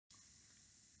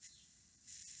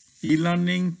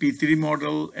E-learning P3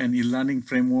 model and e-learning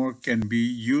framework can be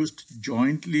used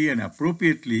jointly and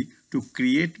appropriately to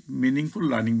create meaningful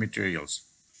learning materials.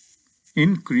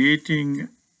 In creating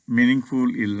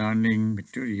meaningful e-learning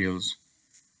materials,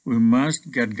 we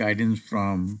must get guidance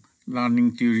from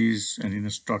learning theories and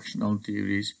instructional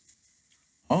theories.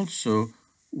 Also,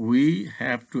 we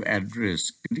have to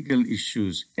address critical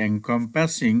issues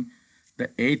encompassing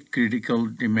the 8 critical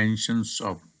dimensions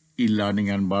of e-learning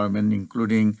environment,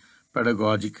 including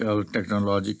pedagogical,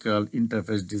 technological,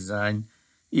 interface design,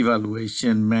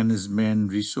 evaluation, management,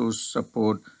 resource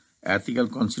support, ethical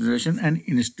consideration, and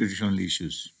institutional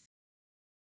issues.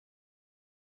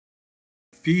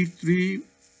 P3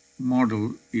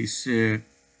 model is a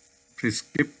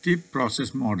prescriptive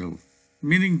process model,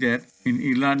 meaning that in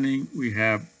e-learning we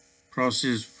have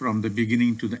process from the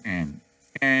beginning to the end,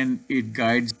 and it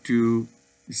guides to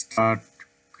start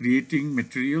creating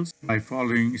materials by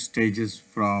following stages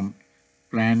from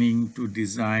planning to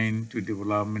design to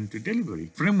development to delivery.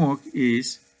 Framework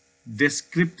is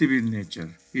descriptive in nature.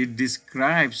 It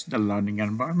describes the learning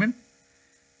environment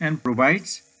and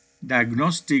provides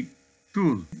diagnostic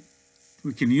tool.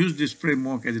 We can use this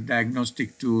framework as a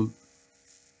diagnostic tool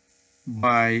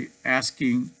by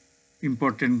asking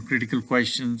important critical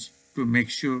questions to make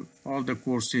sure all the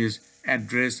courses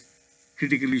address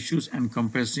critical issues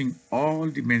encompassing all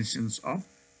dimensions of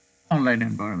online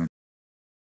environment.